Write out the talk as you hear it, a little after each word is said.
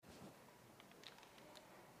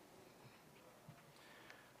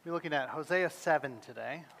We're looking at Hosea 7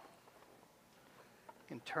 today. You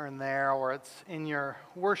can turn there, or it's in your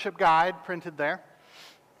worship guide printed there.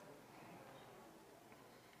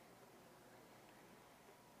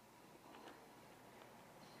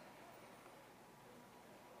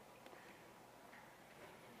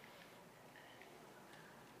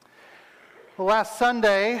 Well, last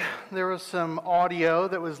Sunday, there was some audio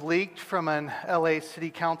that was leaked from an LA City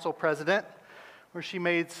Council president where she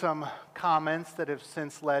made some comments that have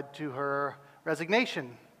since led to her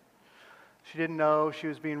resignation. She didn't know she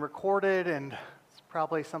was being recorded, and it's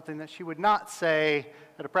probably something that she would not say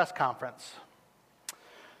at a press conference.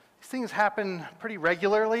 These things happen pretty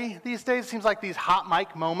regularly these days. It seems like these hot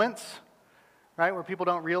mic moments, right, where people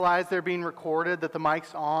don't realize they're being recorded, that the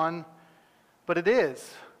mic's on, but it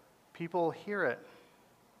is. People hear it.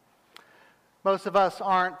 Most of us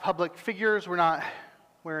aren't public figures. We're not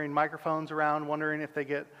wearing microphones around wondering if they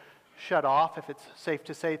get shut off, if it's safe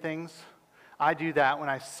to say things. I do that when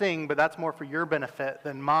I sing, but that's more for your benefit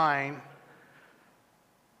than mine.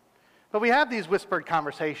 But we have these whispered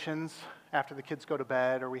conversations after the kids go to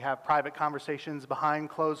bed, or we have private conversations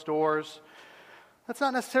behind closed doors. That's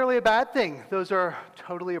not necessarily a bad thing. Those are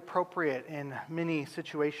totally appropriate in many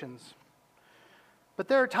situations. But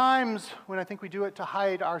there are times when I think we do it to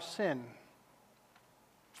hide our sin,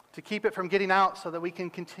 to keep it from getting out so that we can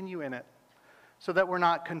continue in it, so that we're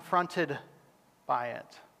not confronted by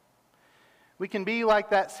it. We can be like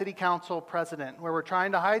that city council president, where we're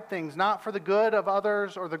trying to hide things, not for the good of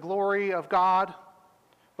others or the glory of God,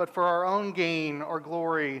 but for our own gain or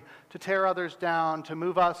glory, to tear others down, to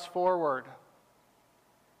move us forward.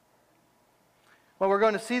 What we're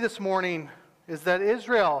going to see this morning is that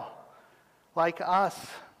Israel, like us,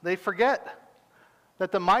 they forget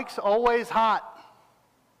that the mic's always hot.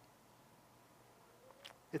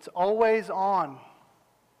 It's always on.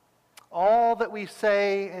 All that we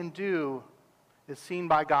say and do is seen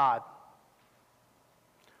by God.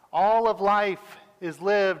 All of life is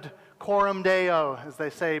lived coram Deo, as they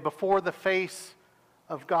say, before the face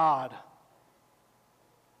of God.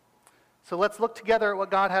 So let's look together at what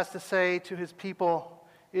God has to say to his people,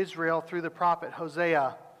 Israel, through the prophet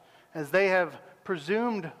Hosea, as they have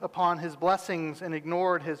presumed upon his blessings and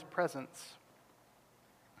ignored his presence.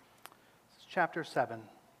 This is chapter 7.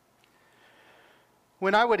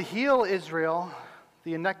 When I would heal Israel,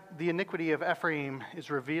 the iniquity of Ephraim is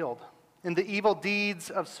revealed, and the evil deeds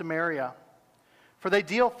of Samaria. For they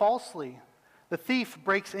deal falsely. The thief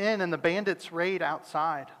breaks in, and the bandits raid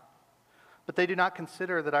outside. But they do not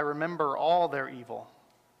consider that I remember all their evil.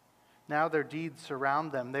 Now their deeds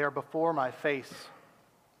surround them. They are before my face.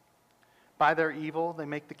 By their evil they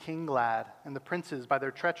make the king glad, and the princes by their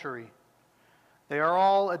treachery. They are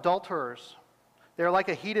all adulterers. They are like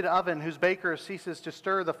a heated oven whose baker ceases to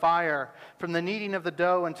stir the fire from the kneading of the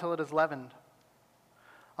dough until it is leavened.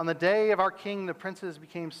 On the day of our king, the princes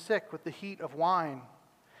became sick with the heat of wine.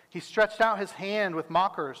 He stretched out his hand with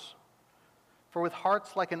mockers. For with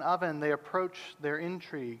hearts like an oven, they approach their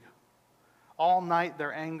intrigue. All night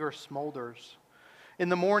their anger smolders. In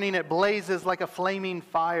the morning it blazes like a flaming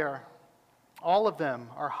fire. All of them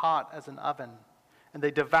are hot as an oven, and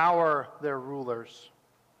they devour their rulers.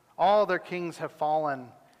 All their kings have fallen,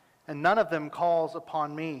 and none of them calls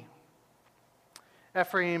upon me.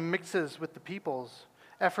 Ephraim mixes with the peoples.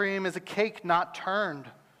 Ephraim is a cake not turned.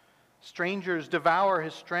 Strangers devour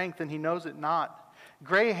his strength, and he knows it not.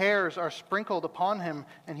 Gray hairs are sprinkled upon him,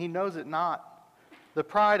 and he knows it not. The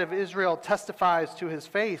pride of Israel testifies to his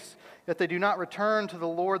face, yet they do not return to the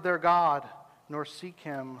Lord their God, nor seek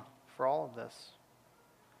him for all of this.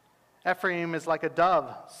 Ephraim is like a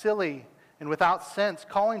dove, silly and without sense,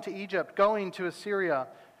 calling to Egypt, going to Assyria.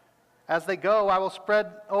 As they go, I will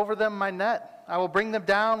spread over them my net. I will bring them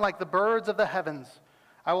down like the birds of the heavens.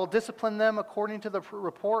 I will discipline them according to the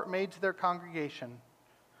report made to their congregation.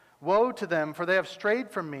 Woe to them, for they have strayed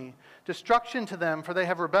from me. Destruction to them, for they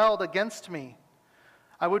have rebelled against me.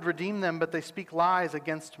 I would redeem them, but they speak lies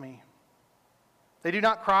against me. They do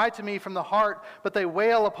not cry to me from the heart, but they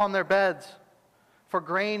wail upon their beds. For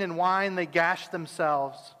grain and wine they gash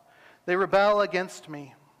themselves. They rebel against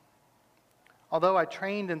me. Although I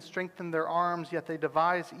trained and strengthened their arms, yet they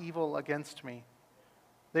devise evil against me.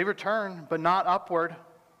 They return, but not upward.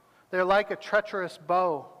 They are like a treacherous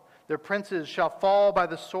bow. Their princes shall fall by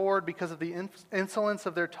the sword because of the insolence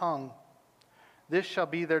of their tongue. This shall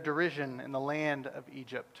be their derision in the land of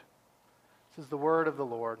Egypt. This is the word of the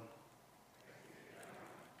Lord.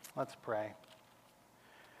 Let's pray.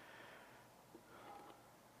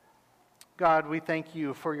 God, we thank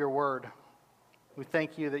you for your word. We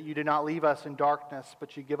thank you that you do not leave us in darkness,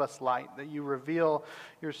 but you give us light, that you reveal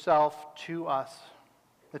yourself to us.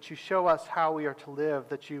 that you show us how we are to live,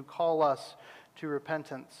 that you call us to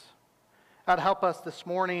repentance. God, help us this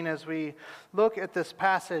morning as we look at this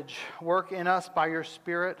passage. Work in us by your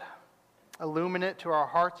Spirit. Illumine it to our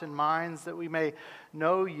hearts and minds that we may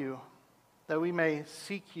know you, that we may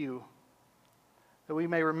seek you, that we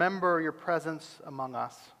may remember your presence among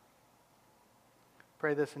us.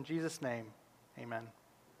 Pray this in Jesus' name. Amen.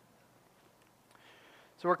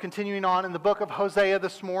 So we're continuing on in the book of Hosea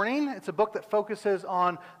this morning. It's a book that focuses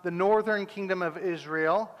on the northern kingdom of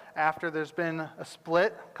Israel after there's been a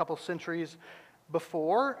split a couple centuries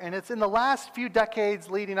before. And it's in the last few decades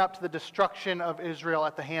leading up to the destruction of Israel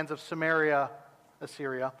at the hands of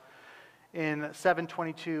Assyria, in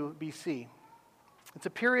 722 BC. It's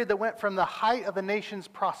a period that went from the height of the nation's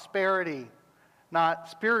prosperity, not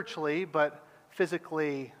spiritually, but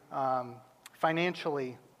physically,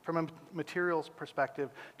 financially, from a materials perspective,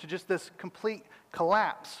 to just this complete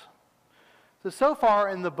collapse. So far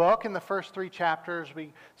in the book, in the first 3 chapters,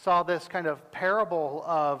 we saw this kind of parable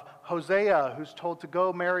of Hosea, who's told to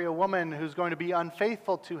go marry a woman who's going to be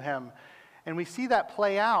unfaithful to him. And we see that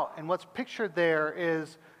play out, and what's pictured there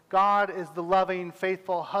is God is the loving,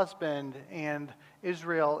 faithful husband, and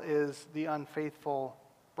Israel is the unfaithful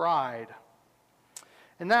bride.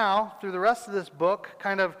 And now, through the rest of this book,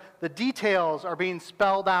 kind of the details are being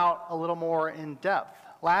spelled out a little more in depth.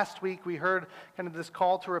 Last week, we heard kind of this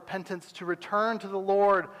call to repentance, to return to the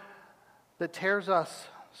Lord that tears us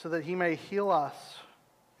so that he may heal us,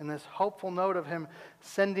 and this hopeful note of him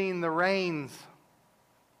sending the rains.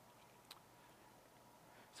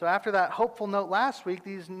 So after that hopeful note last week,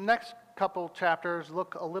 these next couple chapters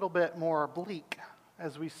look a little bit more bleak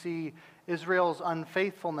as we see Israel's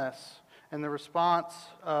unfaithfulness and the response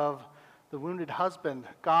of the wounded husband.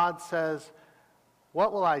 God says,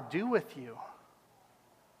 "What will I do with you?"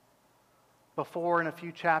 Before, in a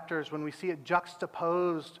few chapters, when we see it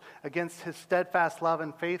juxtaposed against his steadfast love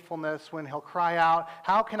and faithfulness, when he'll cry out,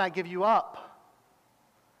 "How can I give you up?"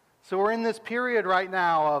 So we're in this period right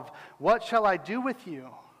now of, what shall I do with you?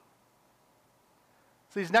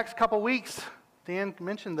 So these next couple weeks, Dan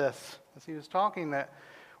mentioned this as he was talking, that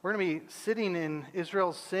we're going to be sitting in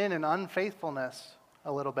Israel's sin and unfaithfulness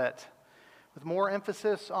a little bit, with more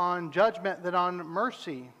emphasis on judgment than on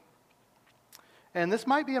mercy. And this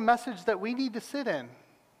might be a message that we need to sit in.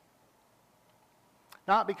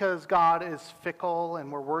 Not because God is fickle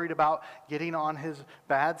and we're worried about getting on his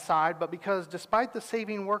bad side, but because despite the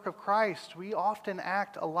saving work of Christ, we often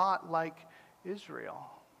act a lot like Israel.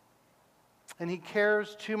 And he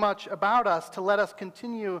cares too much about us to let us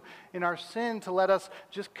continue in our sin, to let us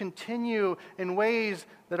just continue in ways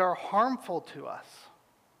that are harmful to us.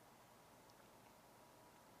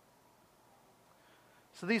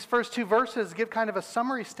 So these first 2 verses give kind of a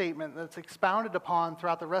summary statement that's expounded upon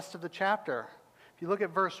throughout the rest of the chapter. If you look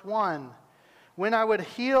at verse 1, when I would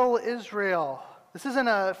heal Israel. This isn't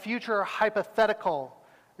a future hypothetical.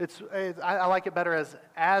 I like it better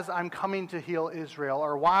as I'm coming to heal Israel,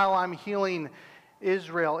 or while I'm healing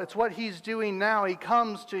Israel. It's what he's doing now. He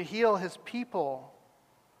comes to heal his people.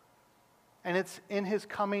 And it's in his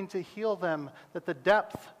coming to heal them that the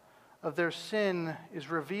depth of their sin is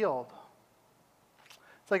revealed.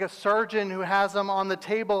 It's like a surgeon who has them on the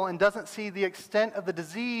table and doesn't see the extent of the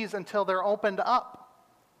disease until they're opened up.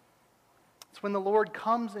 It's when the Lord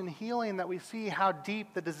comes in healing that we see how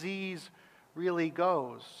deep the disease really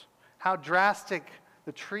goes, how drastic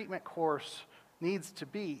the treatment course needs to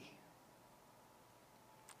be.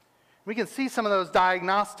 We can see some of those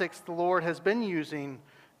diagnostics the Lord has been using.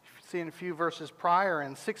 You see in a few verses prior,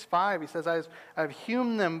 in 6:5, he says, I have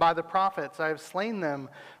hewn them by the prophets, I have slain them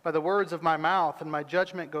by the words of my mouth, and my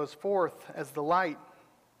judgment goes forth as the light.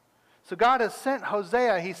 So God has sent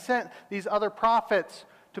Hosea, he sent these other prophets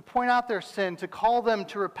to point out their sin, to call them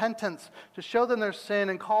to repentance, to show them their sin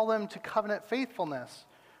and call them to covenant faithfulness.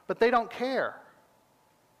 But they don't care.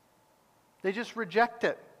 They just reject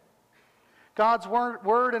it. God's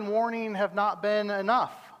word and warning have not been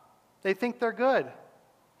enough. They think they're good.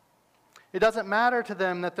 It doesn't matter to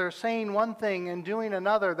them that they're saying one thing and doing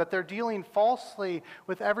another, that they're dealing falsely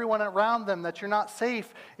with everyone around them, that you're not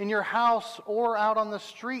safe in your house or out on the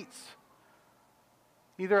streets.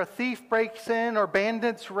 Either a thief breaks in or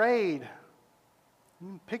bandits raid.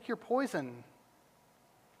 Pick your poison.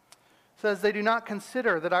 It says, they do not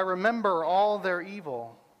consider that I remember all their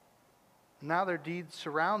evil. Now their deeds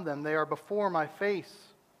surround them. They are before my face.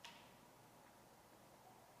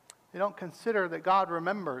 They don't consider that God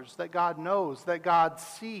remembers, that God knows, that God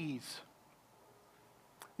sees.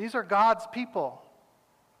 These are God's people.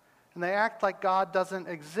 And they act like God doesn't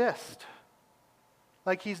exist.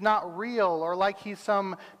 Like he's not real, or like he's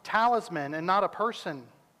some talisman and not a person.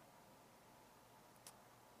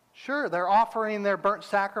 Sure, they're offering their burnt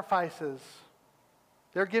sacrifices.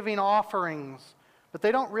 They're giving offerings, but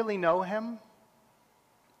they don't really know him.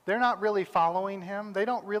 They're not really following him. They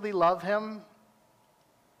don't really love him.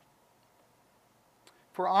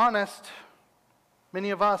 If we're honest,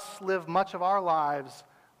 many of us live much of our lives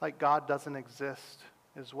like God doesn't exist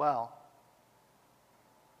as well.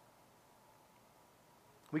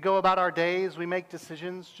 We go about our days, we make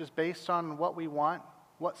decisions just based on what we want,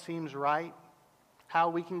 what seems right, how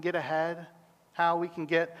we can get ahead, how we can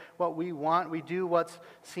get what we want. We do what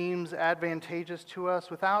seems advantageous to us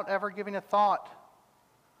without ever giving a thought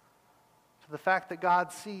to the fact that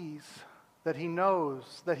God sees, that he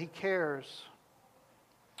knows, that he cares,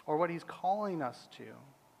 or what he's calling us to.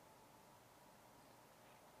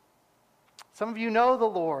 Some of you know the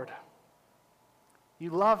Lord.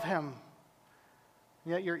 You love him,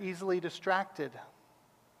 yet you're easily distracted.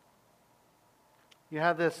 You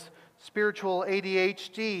have this spiritual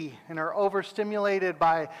ADHD and are overstimulated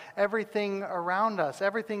by everything around us,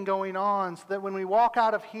 everything going on, so that when we walk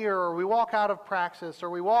out of here, or we walk out of praxis, or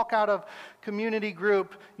we walk out of community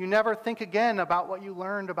group, you never think again about what you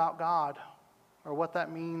learned about God, or what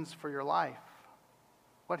that means for your life,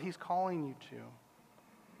 what he's calling you to.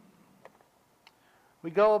 We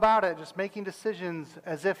go about it just making decisions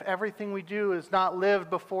as if everything we do is not lived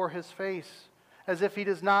before his face, as if he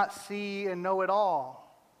does not see and know it all.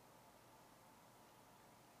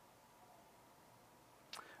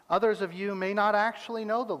 Others of you may not actually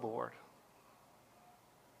know the Lord.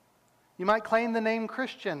 You might claim the name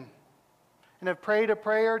Christian and have prayed a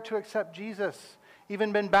prayer to accept Jesus,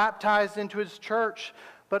 even been baptized into his church,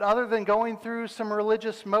 but other than going through some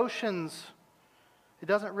religious motions, it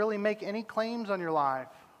doesn't really make any claims on your life.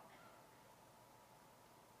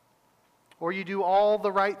 Or you do all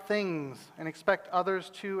the right things and expect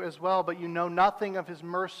others to as well, but you know nothing of his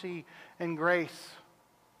mercy and grace.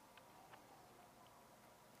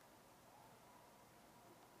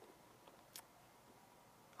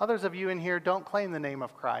 Others of you in here don't claim the name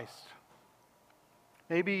of Christ.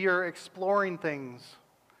 Maybe you're exploring things.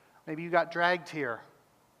 Maybe you got dragged here.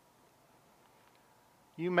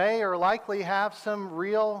 You may or likely have some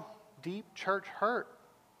real deep church hurt.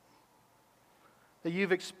 That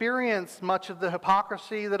you've experienced much of the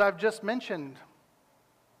hypocrisy that I've just mentioned.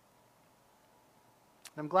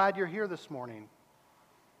 I'm glad you're here this morning.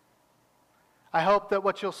 I hope that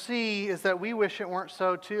what you'll see is that we wish it weren't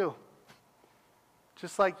so too.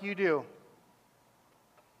 Just like you do.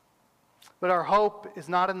 But our hope is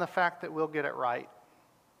not in the fact that we'll get it right,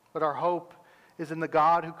 but our hope is in the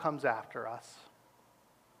God who comes after us.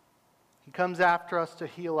 He comes after us to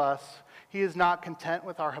heal us. He is not content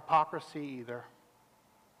with our hypocrisy either.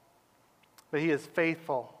 But he is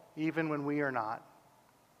faithful even when we are not.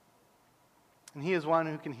 And he is one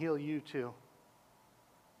who can heal you too.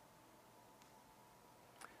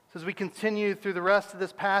 So as we continue through the rest of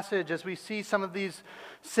this passage, as we see some of these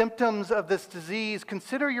symptoms of this disease,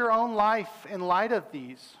 consider your own life in light of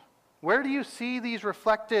these. Where do you see these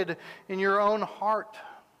reflected in your own heart?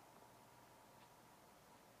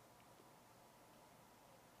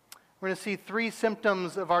 We're going to see 3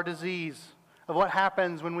 symptoms of our disease, of what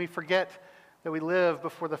happens when we forget that we live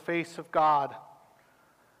before the face of God.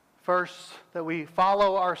 First, that we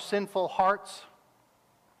follow our sinful hearts.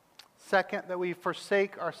 Second, that we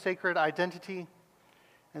forsake our sacred identity.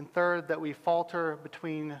 And third, that we falter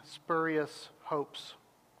between spurious hopes.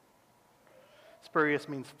 Spurious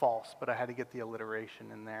means false, but I had to get the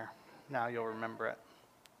alliteration in there. Now you'll remember it.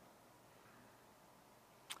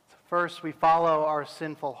 So first, we follow our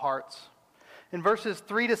sinful hearts. In verses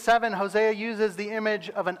 3 to 7, Hosea uses the image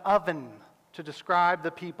of an oven to describe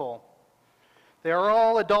the people. They are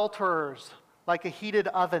all adulterers, like a heated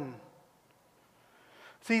oven.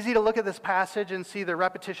 It's easy to look at this passage and see the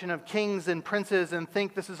repetition of kings and princes and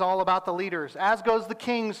think this is all about the leaders. As goes the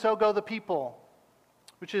king, so go the people,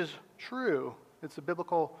 which is true. It's a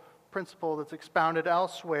biblical principle that's expounded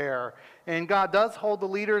elsewhere. And God does hold the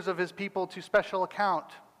leaders of his people to special account.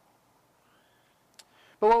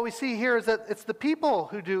 But what we see here is that it's the people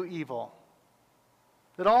who do evil.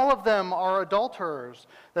 That all of them are adulterers,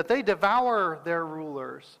 that they devour their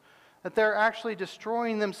rulers, that they're actually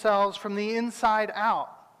destroying themselves from the inside out.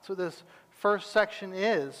 So this first section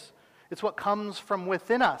is, it's what comes from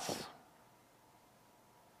within us.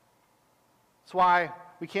 That's why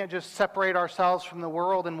we can't just separate ourselves from the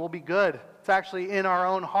world and we'll be good. It's actually in our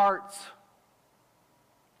own hearts.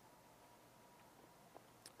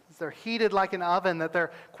 They're heated like an oven, that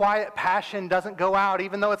their quiet passion doesn't go out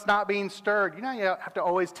even though it's not being stirred. You know, you have to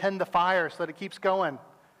always tend the fire so that it keeps going.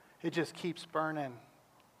 It just keeps burning.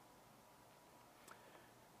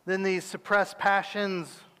 Then these suppressed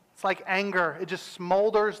passions It's like anger. It just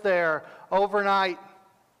smolders there overnight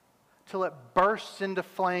till it bursts into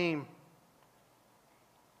flame.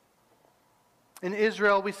 In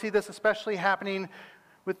Israel, we see this especially happening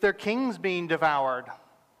with their kings being devoured.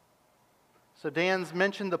 So Dan's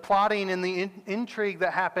mentioned the plotting and the intrigue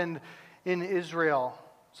that happened in Israel.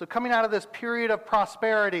 So coming out of this period of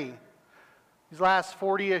prosperity, these last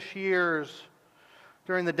 40-ish years,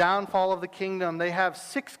 during the downfall of the kingdom, they have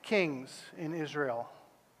 6 kings in Israel.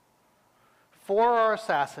 4 are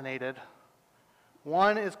assassinated.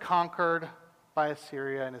 1 is conquered by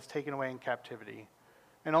Assyria and is taken away in captivity.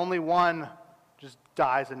 And only 1 just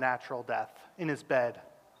dies a natural death in his bed.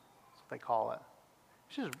 That's what they call it.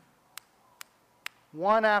 It's just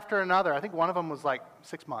one after another. I think one of them was like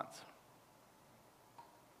 6 months.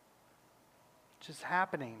 Just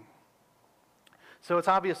happening. So it's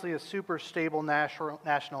obviously a super stable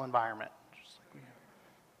national environment.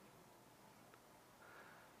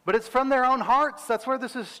 But it's from their own hearts. That's where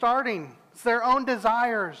this is starting. It's their own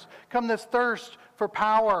desires. Come this thirst for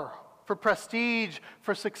power, for prestige,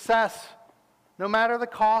 for success. No matter the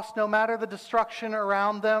cost, no matter the destruction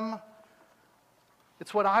around them,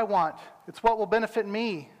 it's what I want. It's what will benefit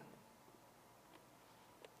me.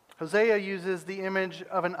 Hosea uses the image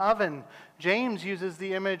of an oven. James uses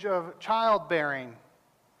the image of childbearing.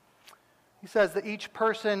 He says that each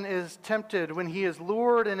person is tempted when he is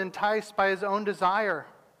lured and enticed by his own desire.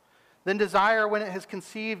 Then desire, when it has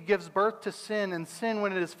conceived, gives birth to sin, and sin,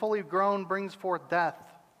 when it is fully grown, brings forth death.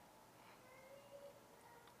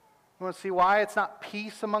 You want to see why it's not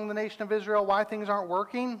peace among the nation of Israel, why things aren't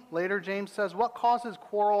working? Later, James says, what causes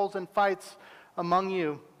quarrels and fights among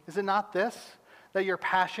you? Is it not this, that your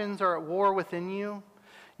passions are at war within you?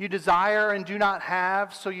 You desire and do not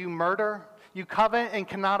have, so you murder. You covet and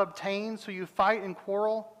cannot obtain, so you fight and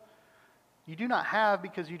quarrel. You do not have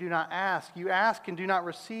because you do not ask. You ask and do not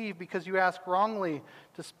receive because you ask wrongly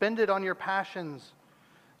to spend it on your passions.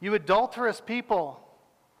 You adulterous people.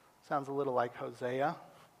 Sounds a little like Hosea.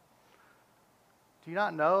 Do you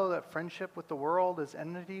not know that friendship with the world is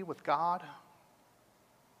enmity with God?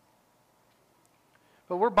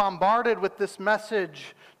 But we're bombarded with this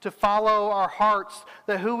message to follow our hearts,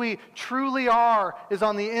 that who we truly are is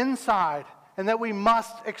on the inside, and that we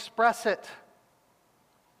must express it.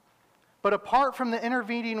 But apart from the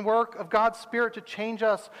intervening work of God's Spirit to change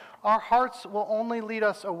us, our hearts will only lead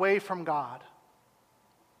us away from God.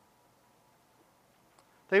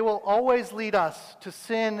 They will always lead us to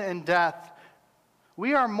sin and death.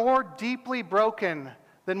 We are more deeply broken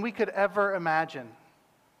than we could ever imagine.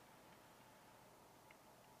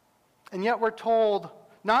 And yet we're told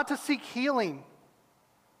not to seek healing,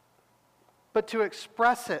 but to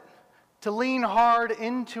express it, to lean hard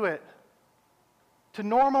into it, to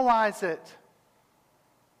normalize it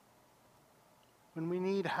when we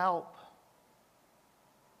need help.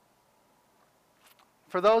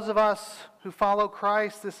 For those of us who follow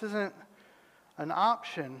Christ, this isn't an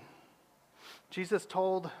option. Jesus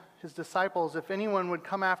told his disciples, if anyone would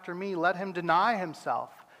come after me, let him deny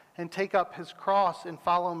himself and take up his cross and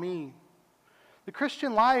follow me. The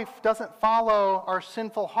Christian life doesn't follow our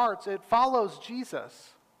sinful hearts. It follows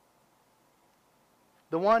Jesus,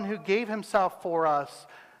 the one who gave himself for us,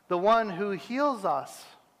 the one who heals us.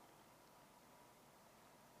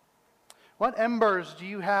 What embers do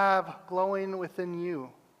you have glowing within you?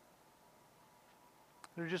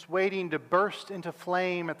 They're just waiting to burst into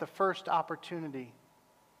flame at the first opportunity.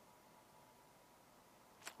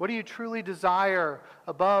 What do you truly desire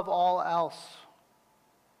above all else?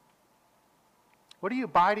 What are you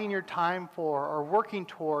biding your time for or working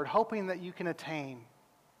toward, hoping that you can attain?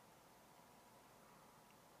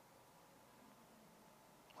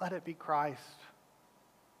 Let it be Christ.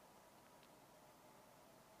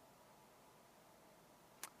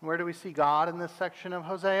 Where do we see God in this section of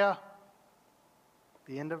Hosea?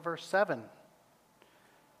 The end of verse 7.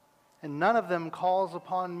 And none of them calls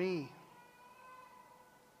upon me.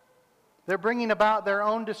 They're bringing about their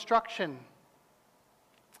own destruction.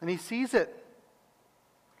 And he sees it.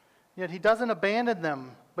 Yet he doesn't abandon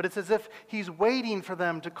them, but it's as if he's waiting for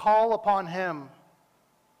them to call upon him.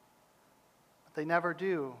 But they never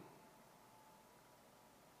do.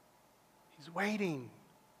 He's waiting.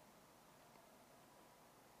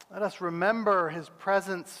 Let us remember his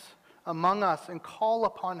presence among us and call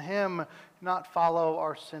upon him, not follow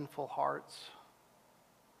our sinful hearts.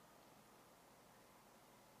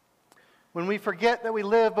 When we forget that we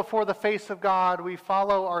live before the face of God, we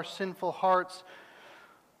follow our sinful hearts,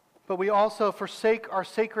 but we also forsake our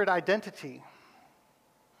sacred identity.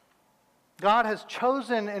 God has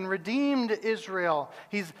chosen and redeemed Israel.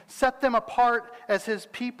 He's set them apart as his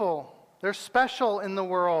people. They're special in the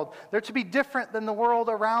world. They're to be different than the world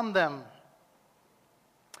around them.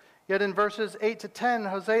 Yet in verses 8 to 10,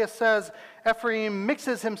 Hosea says, Ephraim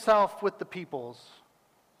mixes himself with the peoples.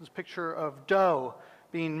 This picture of dough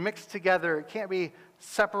being mixed together. It can't be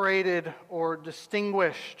separated or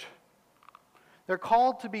distinguished. They're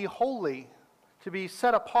called to be holy, to be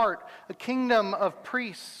set apart, a kingdom of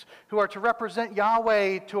priests who are to represent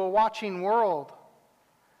Yahweh to a watching world.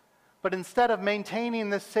 But instead of maintaining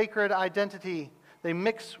this sacred identity, they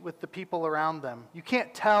mix with the people around them. You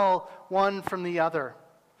can't tell one from the other.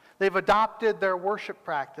 They've adopted their worship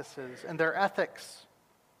practices and their ethics.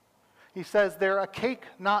 He says they're a cake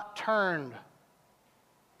not turned.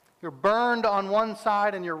 You're burned on one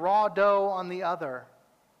side and your raw dough on the other.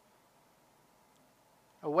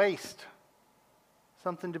 A waste.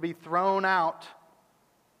 Something to be thrown out.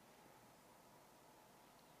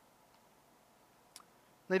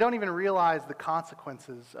 They don't even realize the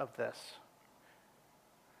consequences of this.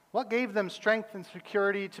 What gave them strength and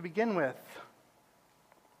security to begin with?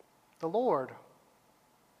 The Lord.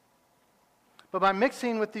 But by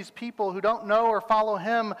mixing with these people who don't know or follow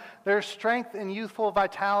Him, their strength and youthful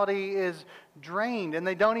vitality is drained, and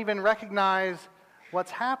they don't even recognize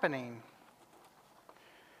what's happening.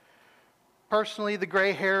 Personally, the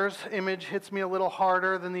gray hairs image hits me a little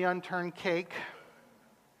harder than the unturned cake.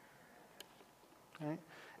 Okay?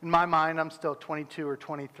 In my mind, I'm still 22 or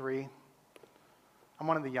 23. I'm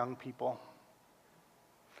one of the young people.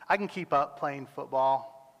 I can keep up playing football.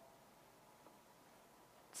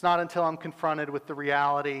 It's not until I'm confronted with the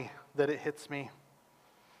reality that it hits me.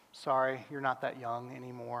 Sorry, you're not that young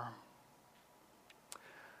anymore.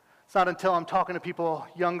 It's not until I'm talking to people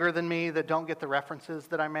younger than me that don't get the references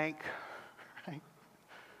that I make. Right?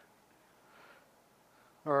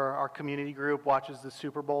 Or our community group watches the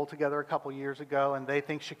Super Bowl together a couple years ago, and they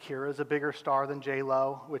think Shakira is a bigger star than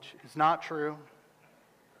J-Lo, which is not true.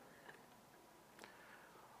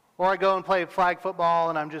 Or I go and play flag football,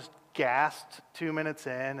 and I'm just gassed 2 minutes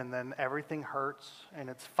in, and then everything hurts, and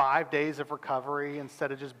it's 5 days of recovery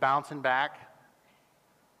instead of just bouncing back.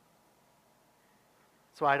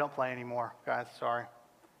 So I don't play anymore, guys, sorry.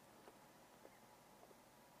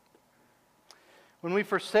 When we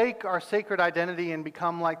forsake our sacred identity and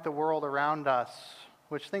become like the world around us,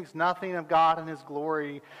 which thinks nothing of God and His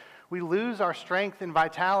glory, we lose our strength and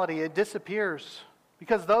vitality. It disappears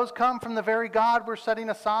because those come from the very God we're setting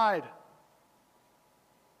aside.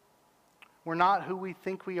 We're not who we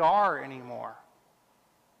think we are anymore.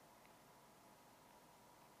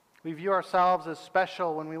 We view ourselves as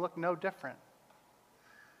special when we look no different.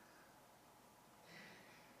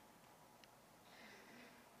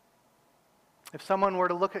 If someone were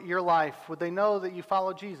to look at your life, would they know that you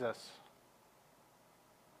follow Jesus?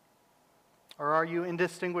 Or are you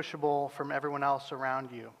indistinguishable from everyone else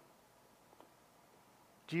around you?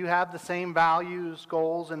 Do you have the same values,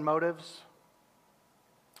 goals, and motives?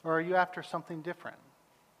 Or are you after something different?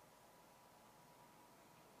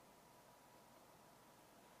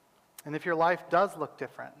 And if your life does look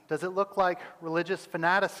different, does it look like religious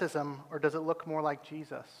fanaticism, or does it look more like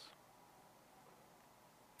Jesus?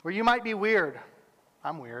 Where you might be weird.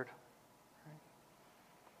 I'm weird.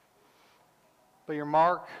 But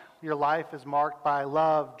your life is marked by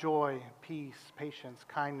love, joy, peace, patience,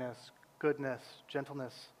 kindness, goodness,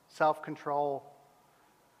 gentleness, self-control,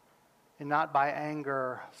 and not by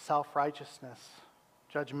anger, self-righteousness,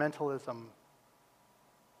 judgmentalism.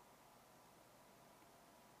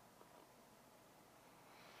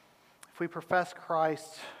 If we profess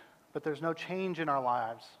Christ, but there's no change in our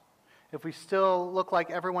lives, if we still look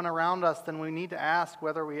like everyone around us, then we need to ask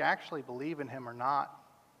whether we actually believe in Him or not,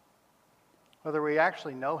 whether we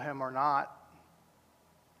actually know Him or not.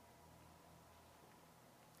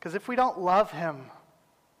 Because if we don't love Him,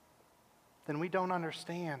 then we don't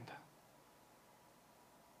understand.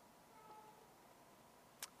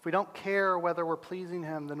 If we don't care whether we're pleasing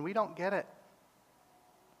Him, then we don't get it.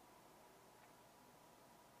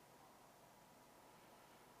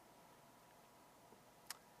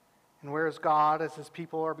 And where is God as His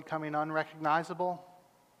people are becoming unrecognizable?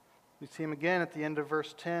 We see Him again at the end of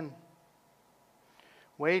verse 10,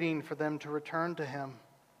 waiting for them to return to Him,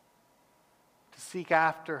 to seek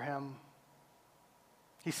after Him.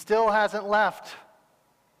 He still hasn't left.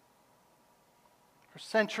 For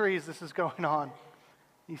centuries this is going on.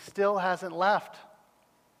 He still hasn't left.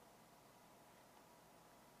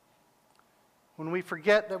 When we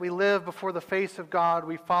forget that we live before the face of God,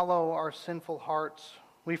 we follow our sinful hearts.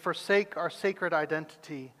 We forsake our sacred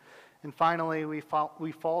identity, and finally we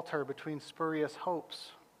falter between spurious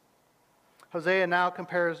hopes. Hosea now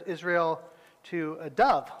compares Israel to a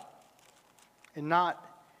dove, and not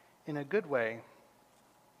in a good way.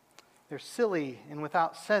 They're silly and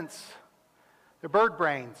without sense. They're bird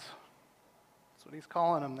brains. That's what he's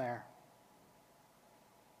calling them there.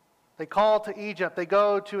 They call to Egypt. They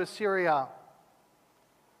go to Assyria.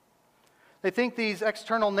 They think these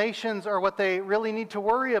external nations are what they really need to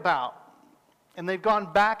worry about. And they've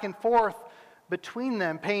gone back and forth between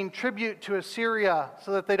them, paying tribute to Assyria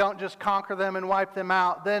so that they don't just conquer them and wipe them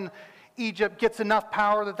out. Then Egypt gets enough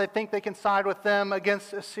power that they think they can side with them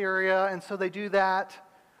against Assyria, and so they do that.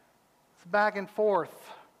 It's back and forth.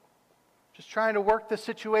 Just trying to work the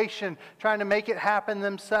situation, trying to make it happen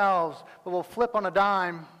themselves, but will flip on a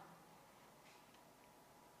dime.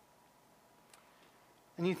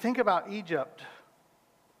 And you think about Egypt.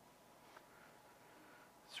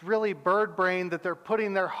 It's really bird brain that they're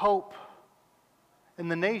putting their hope in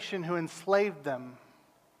the nation who enslaved them,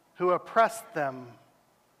 who oppressed them.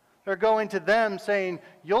 They're going to them saying,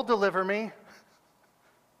 "You'll deliver me."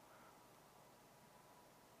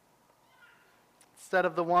 Instead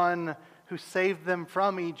of the one who saved them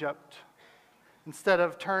from Egypt. Instead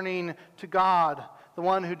of turning to God, the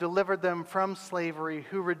one who delivered them from slavery,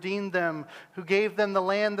 who redeemed them, who gave them the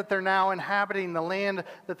land that they're now inhabiting, the land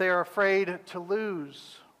that they are afraid to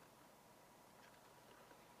lose.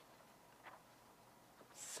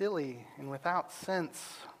 Silly and without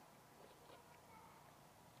sense.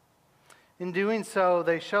 In doing so,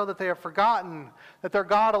 they show that they have forgotten that their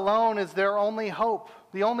God alone is their only hope,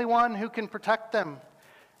 the only one who can protect them.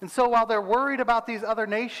 And so while they're worried about these other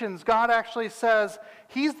nations, God actually says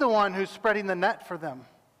He's the one who's spreading the net for them.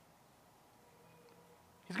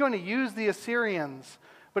 He's going to use the Assyrians,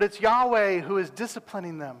 but it's Yahweh who is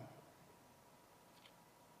disciplining them.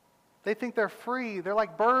 They think they're free. They're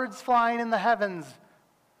like birds flying in the heavens.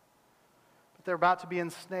 But they're about to be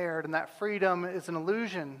ensnared, and that freedom is an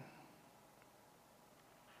illusion.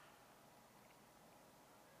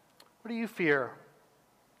 What do you fear?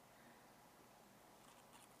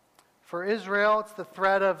 For Israel, it's the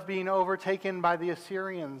threat of being overtaken by the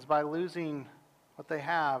Assyrians, by losing what they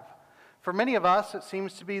have. For many of us, it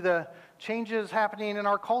seems to be the changes happening in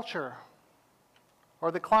our culture,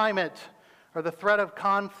 or the climate, or the threat of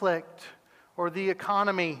conflict, or the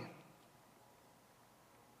economy.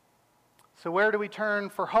 So where do we turn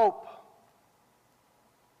for hope?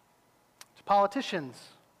 To politicians,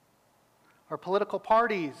 or political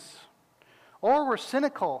parties, or we're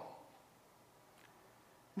cynical.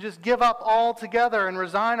 Just give up altogether and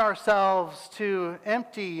resign ourselves to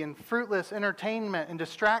empty and fruitless entertainment and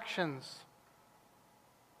distractions,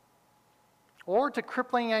 or to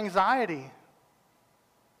crippling anxiety,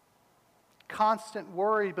 constant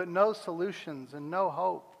worry but no solutions and no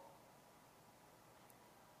hope.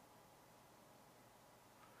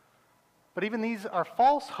 But even these are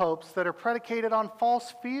false hopes that are predicated on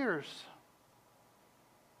false fears.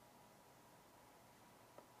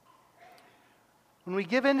 When we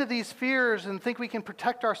give in to these fears and think we can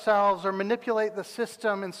protect ourselves or manipulate the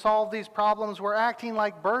system and solve these problems, we're acting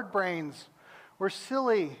like bird brains. We're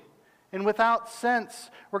silly and without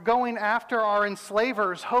sense. We're going after our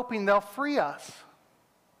enslavers, hoping they'll free us.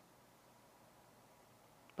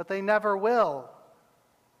 But they never will.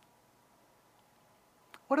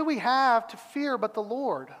 What do we have to fear but the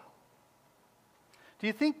Lord? Do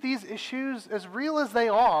you think these issues, as real as they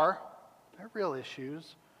are, they're real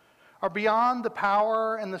issues, are beyond the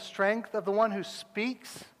power and the strength of the one who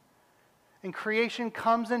speaks and creation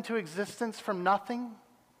comes into existence from nothing?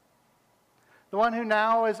 The one who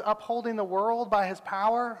now is upholding the world by His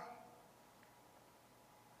power?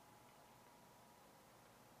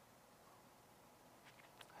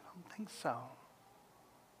 I don't think so.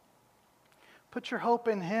 Put your hope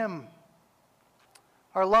in Him,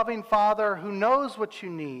 our loving Father who knows what you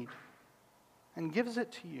need and gives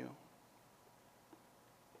it to you.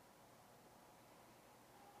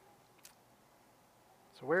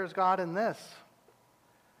 So where's God in this?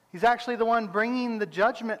 He's actually the one bringing the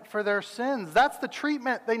judgment for their sins. That's the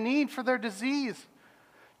treatment they need for their disease.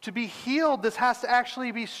 To be healed, this has to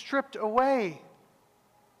actually be stripped away.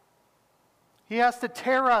 He has to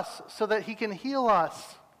tear us so that He can heal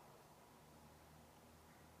us.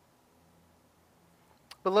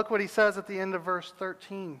 But look what He says at the end of verse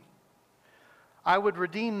 13. I would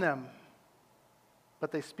redeem them,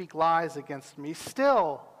 but they speak lies against me.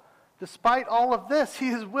 Still, despite all of this, He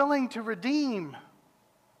is willing to redeem.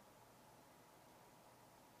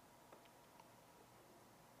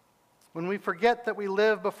 When we forget that we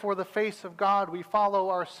live before the face of God, we follow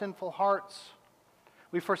our sinful hearts.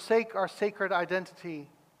 We forsake our sacred identity.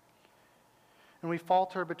 And we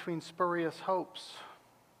falter between spurious hopes.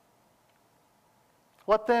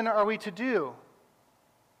 What then are we to do?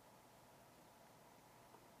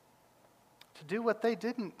 to do what they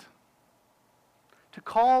didn't. To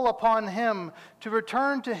call upon Him, to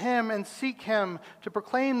return to Him and seek Him, to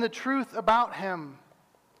proclaim the truth about Him,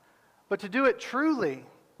 but to do it truly,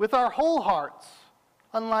 with our whole hearts,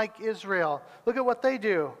 unlike Israel. Look at what they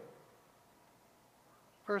do.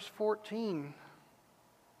 Verse 14.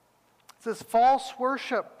 It says, false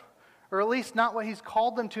worship, or at least not what He's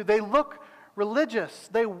called them to. They look religious.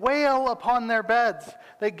 They wail upon their beds.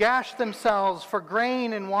 They gash themselves for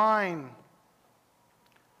grain and wine.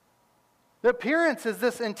 The appearance is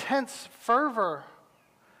this intense fervor,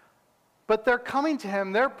 but they're coming to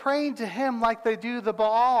Him. They're praying to Him like they do the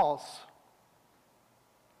Baals.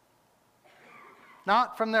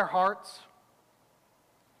 Not from their hearts.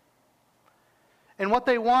 And what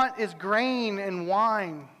they want is grain and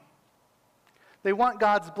wine. They want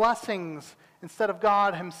God's blessings instead of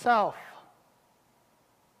God Himself.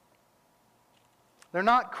 They're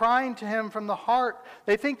not crying to Him from the heart.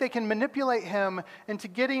 They think they can manipulate Him into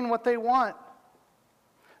getting what they want.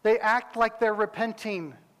 They act like they're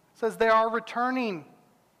repenting. It says they are returning,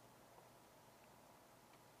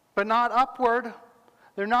 but not upward.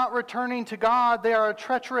 They're not returning to God. They are a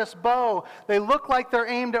treacherous bow. They look like they're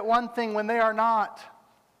aimed at one thing when they are not.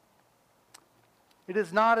 It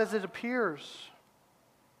is not as it appears.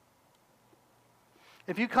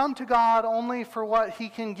 If you come to God only for what He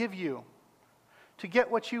can give you, to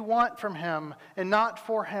get what you want from Him and not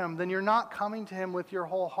for Him, then you're not coming to Him with your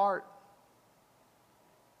whole heart.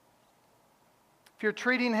 If you're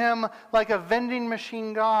treating Him like a vending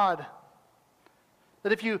machine God,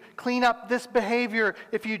 that if you clean up this behavior,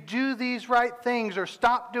 if you do these right things or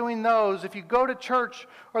stop doing those, if you go to church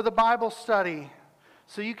or the Bible study,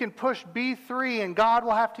 so you can push B3 and God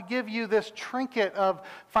will have to give you this trinket of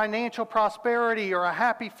financial prosperity or a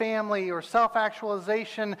happy family or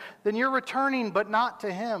self-actualization, then you're returning but not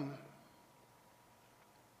to Him.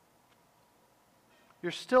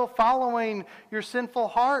 You're still following your sinful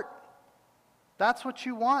heart. That's what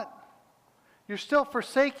you want. You're still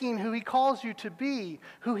forsaking who He calls you to be,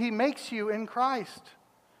 who He makes you in Christ.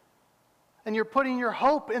 And you're putting your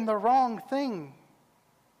hope in the wrong thing.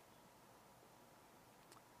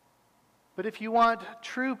 But if you want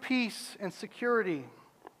true peace and security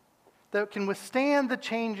that can withstand the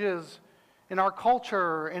changes in our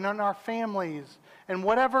culture and in our families and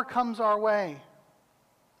whatever comes our way,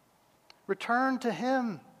 return to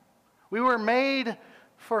Him. We were made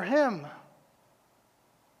for Him.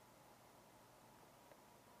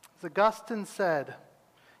 As Augustine said,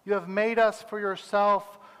 "You have made us for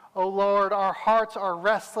yourself, O Lord. Our hearts are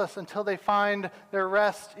restless until they find their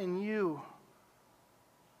rest in You."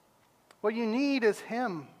 What you need is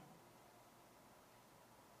Him,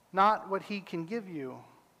 not what He can give you.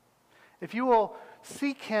 If you will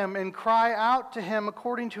seek Him and cry out to Him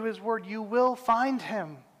according to His word, you will find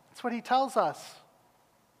Him. That's what He tells us.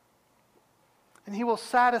 And He will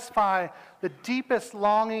satisfy the deepest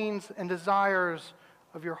longings and desires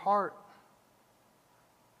of your heart.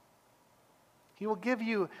 He will give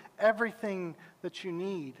you everything that you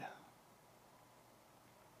need.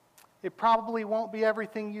 It probably won't be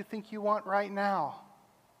everything you think you want right now,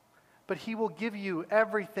 but He will give you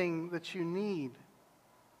everything that you need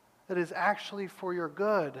that is actually for your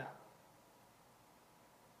good.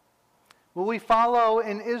 Will we follow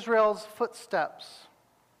in Israel's footsteps?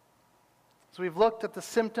 So we've looked at the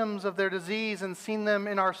symptoms of their disease and seen them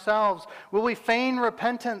in ourselves. Will we feign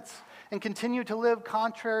repentance and continue to live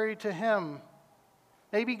contrary to Him?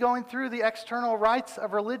 Maybe going through the external rites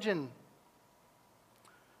of religion.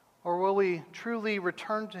 Or will we truly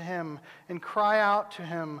return to Him and cry out to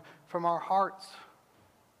Him from our hearts?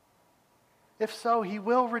 If so, He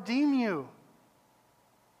will redeem you.